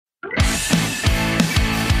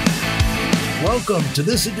Welcome to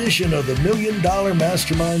this edition of the Million Dollar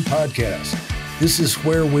Mastermind podcast. This is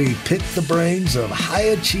where we pick the brains of high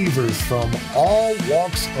achievers from all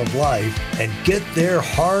walks of life and get their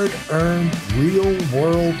hard-earned,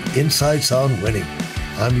 real-world insights on winning.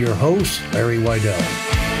 I'm your host, Larry Weidel.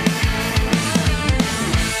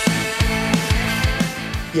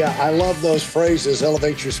 Yeah, I love those phrases,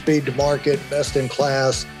 elevate your speed to market, best in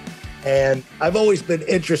class. And I've always been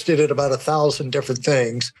interested in about 1,000 different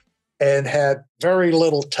things and had very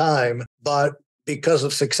little time, but because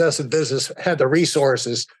of success in business, had the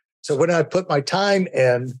resources. So when I put my time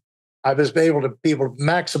in, I was able to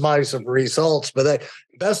maximize the results. But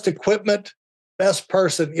best equipment, best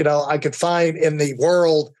person, I could find in the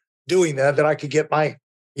world doing that I could get my,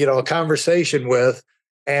 a conversation with.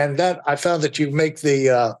 And that I found that you make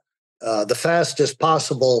the fastest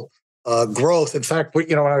possible growth. In fact,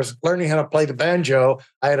 when I was learning how to play the banjo,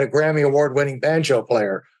 I had a Grammy Award-winning banjo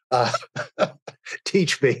player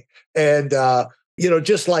teach me, and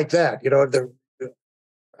just like that.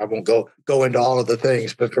 I won't go into all of the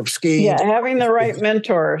things, but from skiing, having the right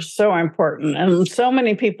mentor is so important. And so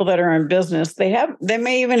many people that are in business, they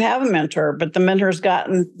may even have a mentor, but the mentor's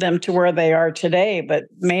gotten them to where they are today, but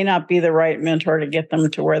may not be the right mentor to get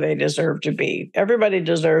them to where they deserve to be. Everybody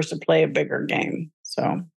deserves to play a bigger game.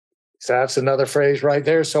 So that's another phrase right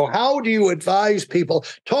there. So how do you advise people?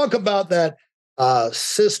 Talk about that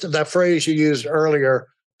system, that phrase you used earlier,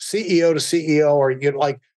 CEO to CEO,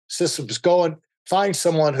 or systems. Go and find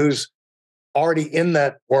someone who's already in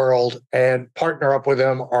that world and partner up with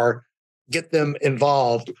them or get them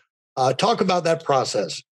involved. Talk about that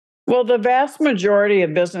process. Well, the vast majority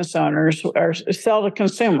of business owners sell to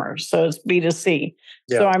consumers, so it's B2C.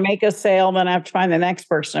 Yeah. So I make a sale, then I have to find the next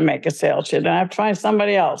person to make a sale to, then I have to find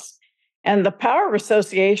somebody else. And the power of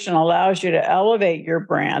association allows you to elevate your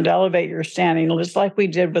brand, elevate your standing, just like we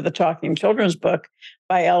did with the Talking Children's book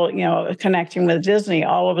by connecting with Disney.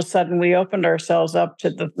 All of a sudden, we opened ourselves up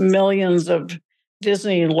to the millions of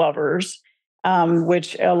Disney lovers,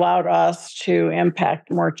 which allowed us to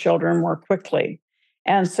impact more children more quickly.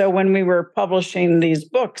 And so when we were publishing these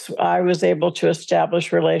books, I was able to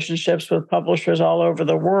establish relationships with publishers all over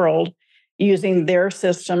the world, using their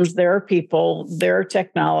systems, their people, their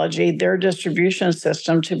technology, their distribution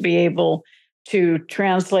system to be able to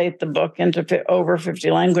translate the book into over 50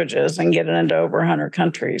 languages and get it into over 100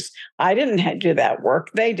 countries. I didn't do that work,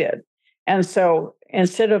 they did. And so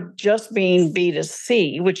instead of just being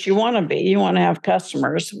B2C, which you want to be, you want to have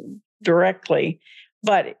customers directly,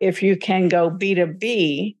 but if you can go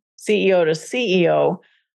B2B, CEO to CEO,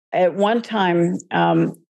 at one time,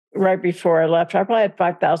 right before I left, I probably had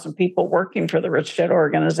 5,000 people working for the Rich Dad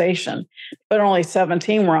organization, but only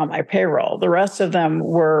 17 were on my payroll. The rest of them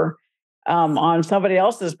were on somebody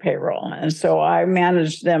else's payroll. And so I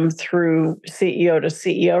managed them through CEO to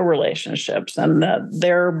CEO relationships, and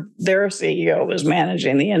their CEO was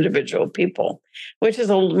managing the individual people, which is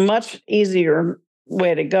a much easier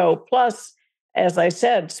way to go. Plus, as I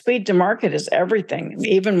said, speed to market is everything,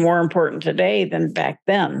 even more important today than back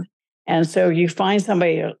then. And so you find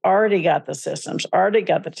somebody who already got the systems, already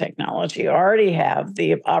got the technology, already have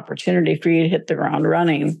the opportunity for you to hit the ground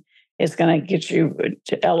running. It's going to get you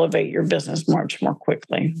to elevate your business much more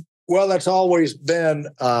quickly. Well, that's always been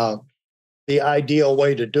the ideal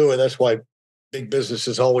way to do it. That's why big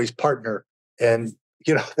businesses always partner. And,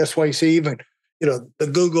 that's why you see even, the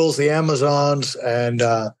Googles, the Amazons, and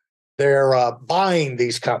they're buying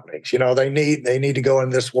these companies. They need to go in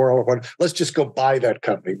this world. Let's just go buy that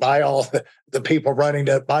company, buy all the people running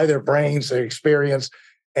that, buy their brains, their experience.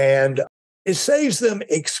 And it saves them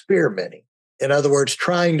experimenting. In other words,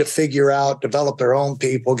 trying to figure out, develop their own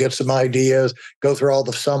people, get some ideas, go through all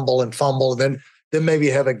the stumble and fumble, and then maybe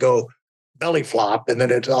have it go belly flop, and then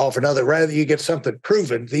it's all for another. Rather, you get something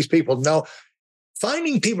proven. These people know.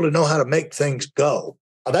 Finding people to know how to make things go.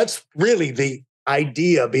 That's really the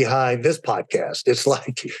idea behind this podcast. It's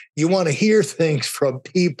like you want to hear things from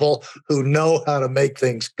people who know how to make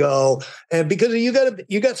things go, and because you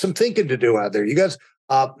got some thinking to do out there. You got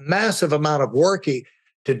a massive amount of work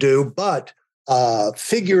to do, but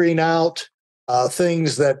figuring out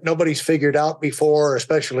things that nobody's figured out before,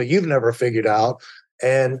 especially you've never figured out,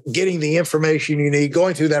 and getting the information you need,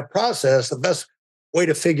 going through that process. The best way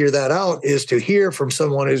to figure that out is to hear from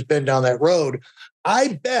someone who's been down that road.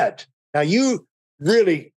 I bet. Now, you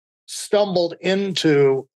really stumbled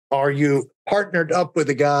into, or you partnered up with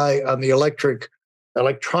a guy on the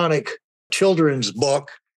electronic children's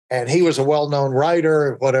book, and he was a well-known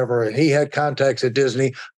writer, whatever, and he had contacts at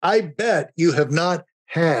Disney. I bet you have not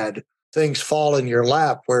had things fall in your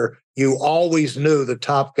lap where you always knew the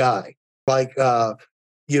top guy. Like,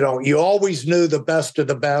 you always knew the best of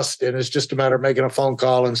the best. And it's just a matter of making a phone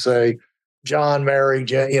call and say, John, Mary,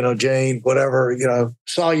 Jane, whatever,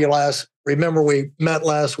 remember we met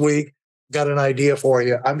last week, got an idea for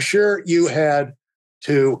you. I'm sure you had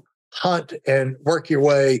to hunt and work your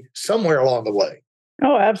way somewhere along the way.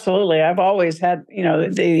 Oh, absolutely. I've always had,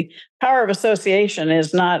 the power of association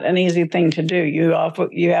is not an easy thing to do. You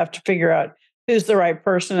have to figure out who's the right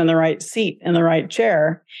person in the right seat in the right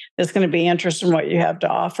chair that's going to be interested in what you have to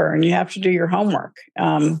offer, and you have to do your homework.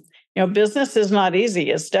 Business is not easy.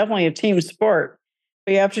 It's definitely a team sport,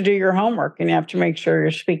 but you have to do your homework and you have to make sure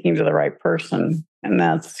you're speaking to the right person. And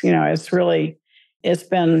that's,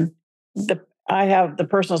 I have the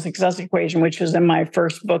personal success equation, which was in my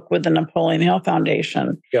first book with the Napoleon Hill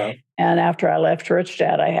Foundation. Yeah. And after I left Rich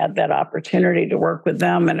Dad, I had that opportunity to work with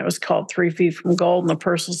them. And it was called 3 Feet from Gold. And the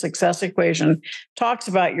personal success equation talks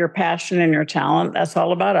about your passion and your talent. That's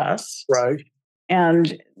all about us. Right.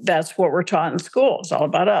 And that's what we're taught in school. It's all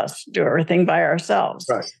about us. Do everything by ourselves.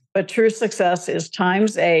 Right. But true success is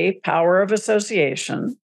times A, power of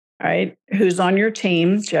association. Right? Who's on your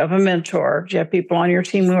team? Do you have a mentor? Do you have people on your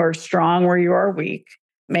team who are strong where you are weak?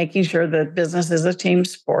 Making sure that business is a team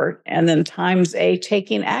sport. And then times A,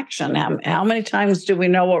 taking action. How many times do we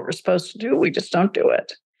know what we're supposed to do? We just don't do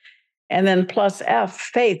it. And then plus F,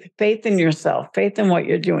 faith in yourself, faith in what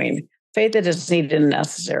you're doing, faith that is needed and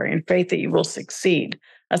necessary, and faith that you will succeed.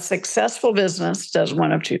 A successful business does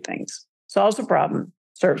one of two things: solves a problem,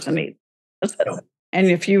 serves a need. That's it. And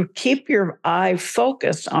if you keep your eye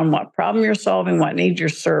focused on what problem you're solving, what need you're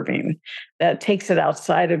serving, that takes it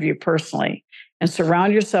outside of you personally. And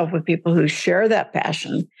surround yourself with people who share that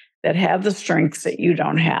passion, that have the strengths that you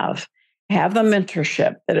don't have the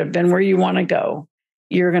mentorship, that have been where you want to go.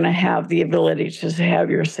 You're going to have the ability to have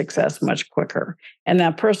your success much quicker. And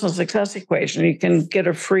that personal success equation, you can get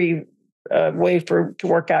a free way to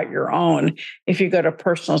work out your own if you go to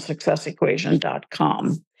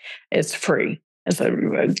personalsuccessequation.com. It's free. It's a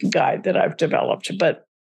guide that I've developed. But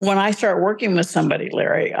when I start working with somebody,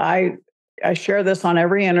 Larry, I share this on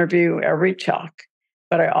every interview, every talk,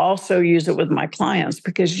 but I also use it with my clients,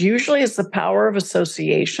 because usually it's the power of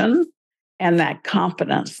association and that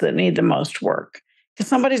confidence that need the most work. Because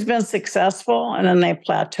somebody's been successful and then they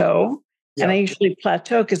plateau. Yeah. And they usually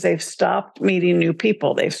plateau because they've stopped meeting new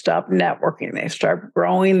people. They've stopped networking. They've started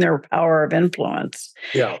growing their power of influence.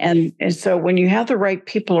 Yeah. And so when you have the right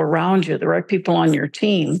people around you, the right people on your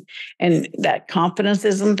team, and that confidence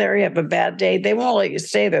isn't there, you have a bad day, they won't let you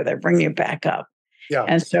stay there. They bring you back up. Yeah.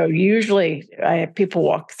 And so usually I have people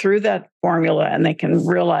walk through that formula and they can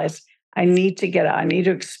realize, I need to get out. I need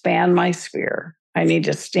to expand my sphere. I need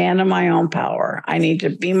to stand in my own power. I need to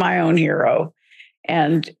be my own hero.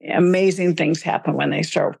 And amazing things happen when they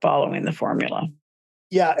start following the formula.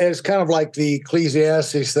 Yeah, it's kind of like the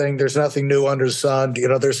Ecclesiastes thing. There's nothing new under the sun.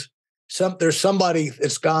 There's somebody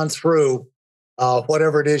that's gone through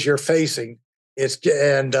whatever it is you're facing. They've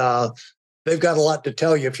got a lot to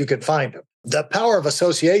tell you if you can find them. The power of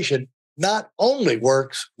association not only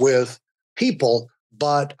works with people,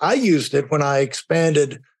 but I used it when I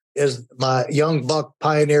expanded as my young buck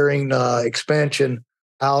pioneering expansion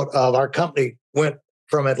out of our company. Went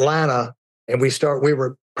from Atlanta, and we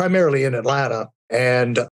were primarily in Atlanta,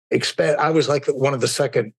 and I was like one of the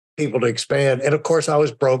second people to expand. And of course, I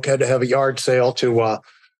was broke, had to have a yard sale to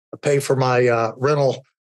pay for my rental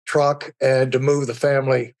truck and to move the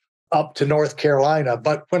family up to North Carolina.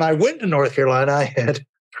 But when I went to North Carolina, I had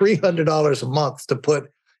 $300 a month to put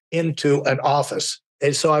into an office.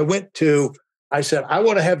 And so I said, I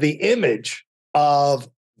want to have the image of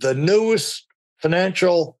the newest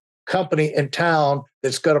financial company in town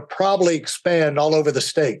that's going to probably expand all over the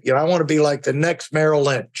state. I want to be like the next Merrill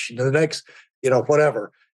Lynch, the next,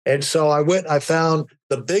 whatever. And so I found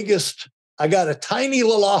I got a tiny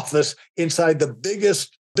little office inside the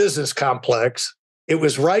biggest business complex. It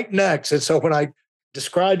was right next. And so when I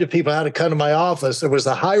described to people how to come to my office, there was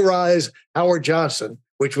the high-rise Howard Johnson,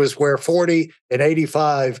 which was where 40 and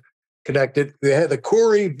 85 connected. They had the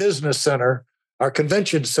Corey Business Center, our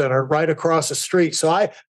convention center, right across the street. So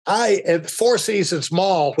I at Four Seasons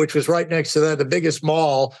Mall, which was right next to that, the biggest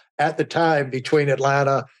mall at the time between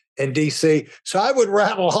Atlanta and DC. So I would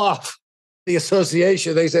rattle off the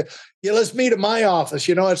association. They said, yeah, let's meet at my office.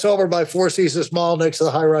 It's over by Four Seasons Mall next to the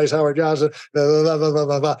high-rise Howard Johnson, blah, blah, blah, blah,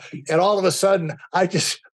 blah, blah. And all of a sudden, I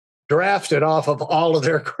just drafted off of all of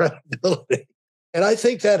their credibility. And I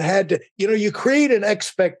think that had to, you create an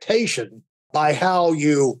expectation by how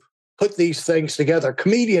you put these things together. A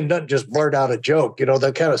comedian doesn't just blurt out a joke. They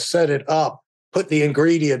kind of set it up, put the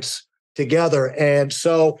ingredients together. And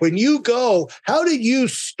so when you go, how did you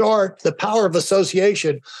start the power of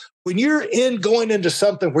association when you're going into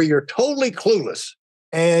something where you're totally clueless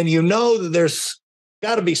and you know that there's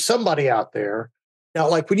got to be somebody out there? Now,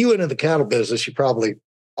 like when you went into the cattle business,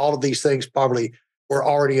 all of these things probably were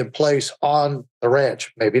already in place on the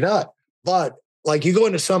ranch. Maybe not. But like you go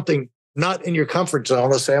into something not in your comfort zone.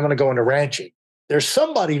 Let's say I'm going to go into ranching. There's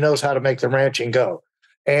somebody knows how to make the ranching go.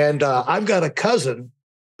 And I've got a cousin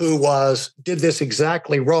who did this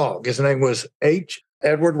exactly wrong. His name was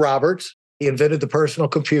Edward Roberts. He invented the personal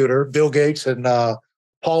computer. Bill Gates and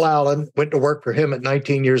Paul Allen went to work for him at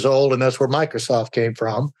 19 years old, and that's where Microsoft came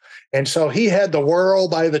from. And so he had the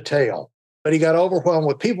world by the tail, but he got overwhelmed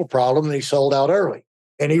with people problems and he sold out early.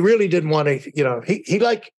 And he really didn't want to, he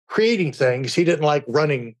liked creating things. He didn't like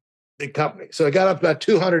running big companies. So he got up to about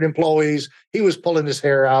 200 employees. He was pulling his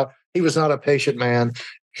hair out. He was not a patient man.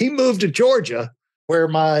 He moved to Georgia,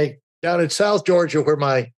 down in South Georgia, where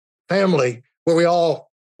my family, where we all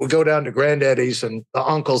would go down to granddaddies and the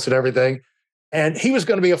uncles and everything. And he was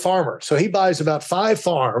going to be a farmer. So he buys about 5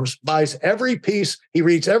 farms, buys every piece. He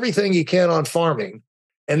reads everything he can on farming.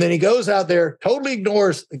 And then he goes out there, totally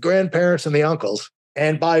ignores the grandparents and the uncles,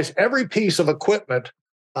 and buys every piece of equipment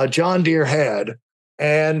John Deere had.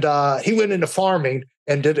 And he went into farming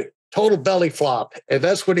and did a total belly flop. And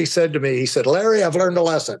that's what he said to me. He said, Larry, I've learned a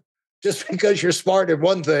lesson. Just because you're smart in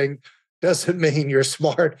one thing doesn't mean you're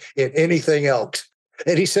smart in anything else.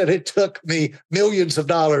 And he said, it took me millions of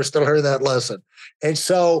dollars to learn that lesson. And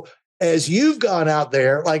so as you've gone out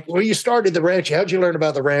there, like when you started the ranching, how'd you learn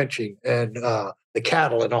about the ranching and the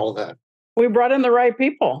cattle and all that? We brought in the right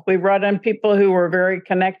people. We brought in people who were very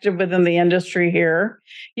connected within the industry here.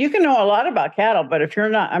 You can know a lot about cattle, but if you're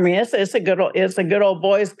not, I mean, it's a good old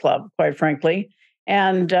boys club, quite frankly.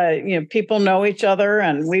 And people know each other,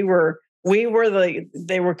 and they were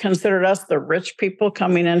considered us the rich people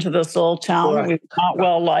coming into this little town. Right. We were not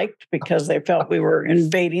well liked because they felt we were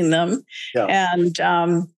invading them. Yeah.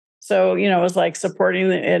 And so, it was like supporting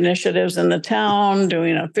the initiatives in the town,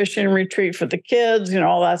 doing a fishing retreat for the kids,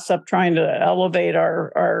 all that stuff, trying to elevate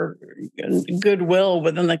our goodwill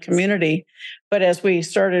within the community. But as we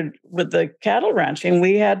started with the cattle ranching,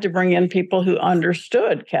 we had to bring in people who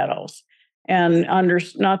understood cattle and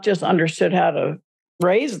not just understood how to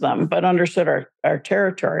raise them, but understood our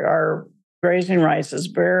territory. Our grazing rights is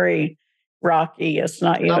very rocky. It's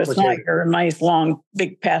not, it's not your nice, long,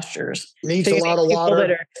 big pastures. Needs a lot of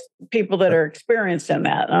water. People that are experienced in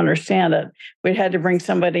that understand it. We had to bring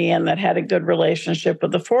somebody in that had a good relationship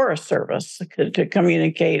with the Forest Service to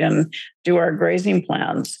communicate and do our grazing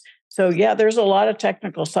plans. So yeah, there's a lot of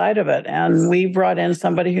technical side of it. And we brought in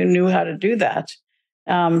somebody who knew how to do that.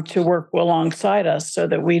 To work alongside us so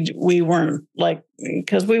that we weren't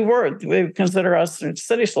because we consider us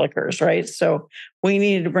city slickers, right? So we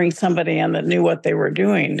needed to bring somebody in that knew what they were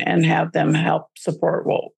doing and have them help support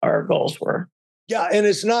what our goals were. Yeah, and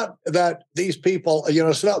it's not that these people,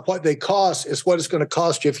 it's not what they cost, it's what it's going to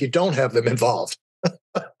cost you if you don't have them involved.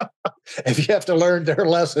 If you have to learn their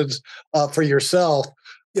lessons for yourself.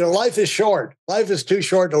 Life is short. Life is too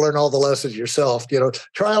short to learn all the lessons yourself.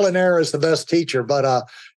 Trial and error is the best teacher. But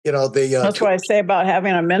that's what I say about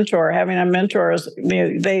having a mentor. Having a mentor is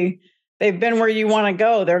they've been where you want to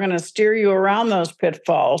go. They're going to steer you around those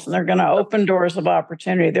pitfalls, and they're going to open doors of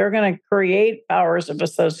opportunity. They're going to create powers of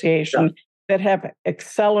association that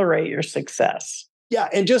accelerate your success. Yeah,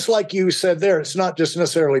 and just like you said there, it's not just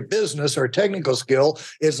necessarily business or technical skill.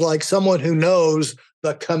 It's like someone who knows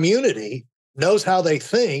the community, knows how they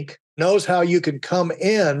think, knows how you can come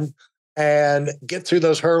in and get through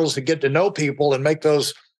those hurdles and get to know people and make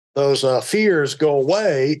those fears go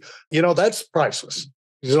away. That's priceless.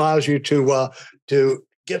 It allows you to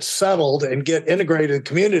get settled and get integrated in the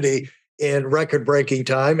community in record-breaking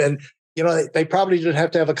time. And, they probably didn't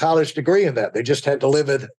have to have a college degree in that. They just had to live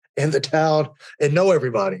in the town and know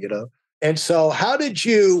everybody, And so how did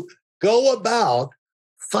you go about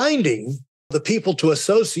finding the people to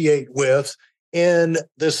associate with in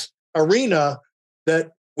this arena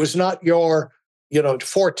that was not your,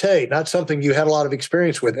 forte, not something you had a lot of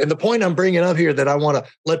experience with? And the point I'm bringing up here that I want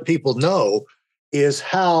to let people know is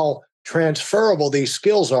how transferable these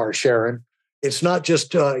skills are, Sharon. It's not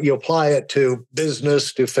just you apply it to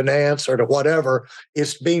business, to finance, or to whatever.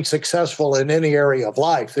 It's being successful in any area of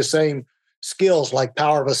life. The same skills like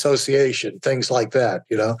power of association, things like that,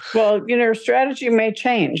 Well, strategy may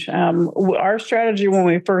change. Our strategy when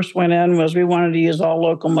we first went in was we wanted to use all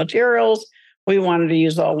local materials. We wanted to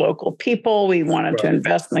use all local people. We wanted to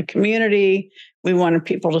invest in the community. We wanted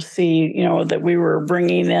people to see, that we were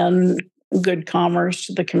bringing in good commerce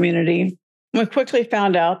to the community. We quickly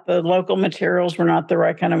found out the local materials were not the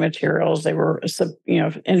right kind of materials. They were,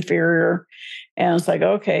 inferior. And it's like,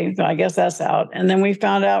 okay, I guess that's out. And then we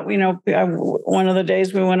found out, one of the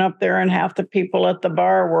days we went up there and half the people at the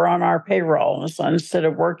bar were on our payroll. So instead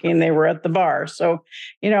of working, they were at the bar. So,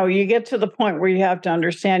 you get to the point where you have to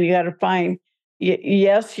understand, you got to find,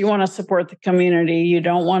 yes, you want to support the community. You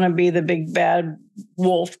don't want to be the big bad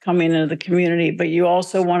wolf coming into the community, but you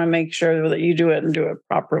also want to make sure that you do it and do it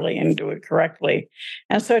properly and do it correctly.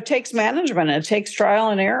 And so it takes management. It takes trial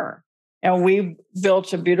and error. And we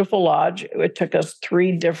built a beautiful lodge. It took us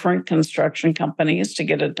 3 different construction companies to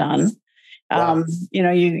get it done. Wow.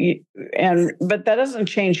 But that doesn't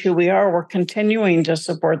change who we are. We're continuing to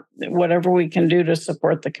support whatever we can do to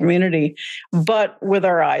support the community, but with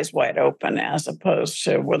our eyes wide open, as opposed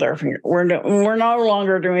to with our fingers. We're no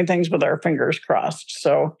longer doing things with our fingers crossed.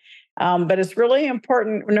 So, but it's really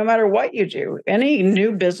important, no matter what you do, any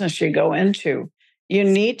new business you go into, you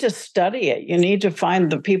need to study it. You need to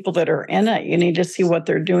find the people that are in it. You need to see what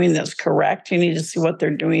they're doing that's correct. You need to see what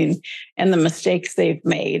they're doing and the mistakes they've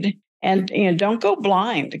made. And don't go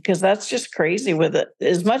blind, because that's just crazy with it.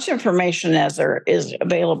 As much information as there is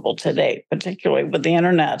available today, particularly with the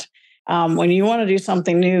internet, when you want to do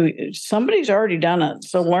something new, somebody's already done it.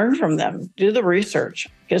 So learn from them. Do the research.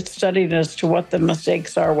 Get studied as to what the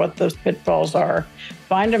mistakes are, what those pitfalls are.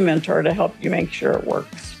 Find a mentor to help you make sure it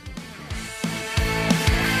works.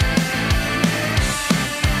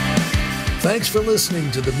 Thanks for listening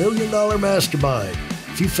to the Million Dollar Mastermind.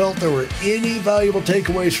 If you felt there were any valuable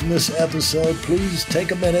takeaways from this episode, please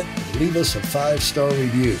take a minute and leave us a 5-star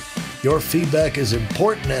review. Your feedback is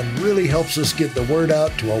important and really helps us get the word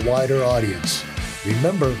out to a wider audience.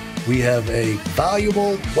 Remember, we have a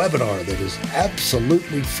valuable webinar that is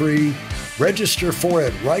absolutely free. Register for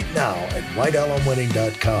it right now at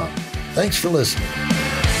weidelonwinning.com. Thanks for listening.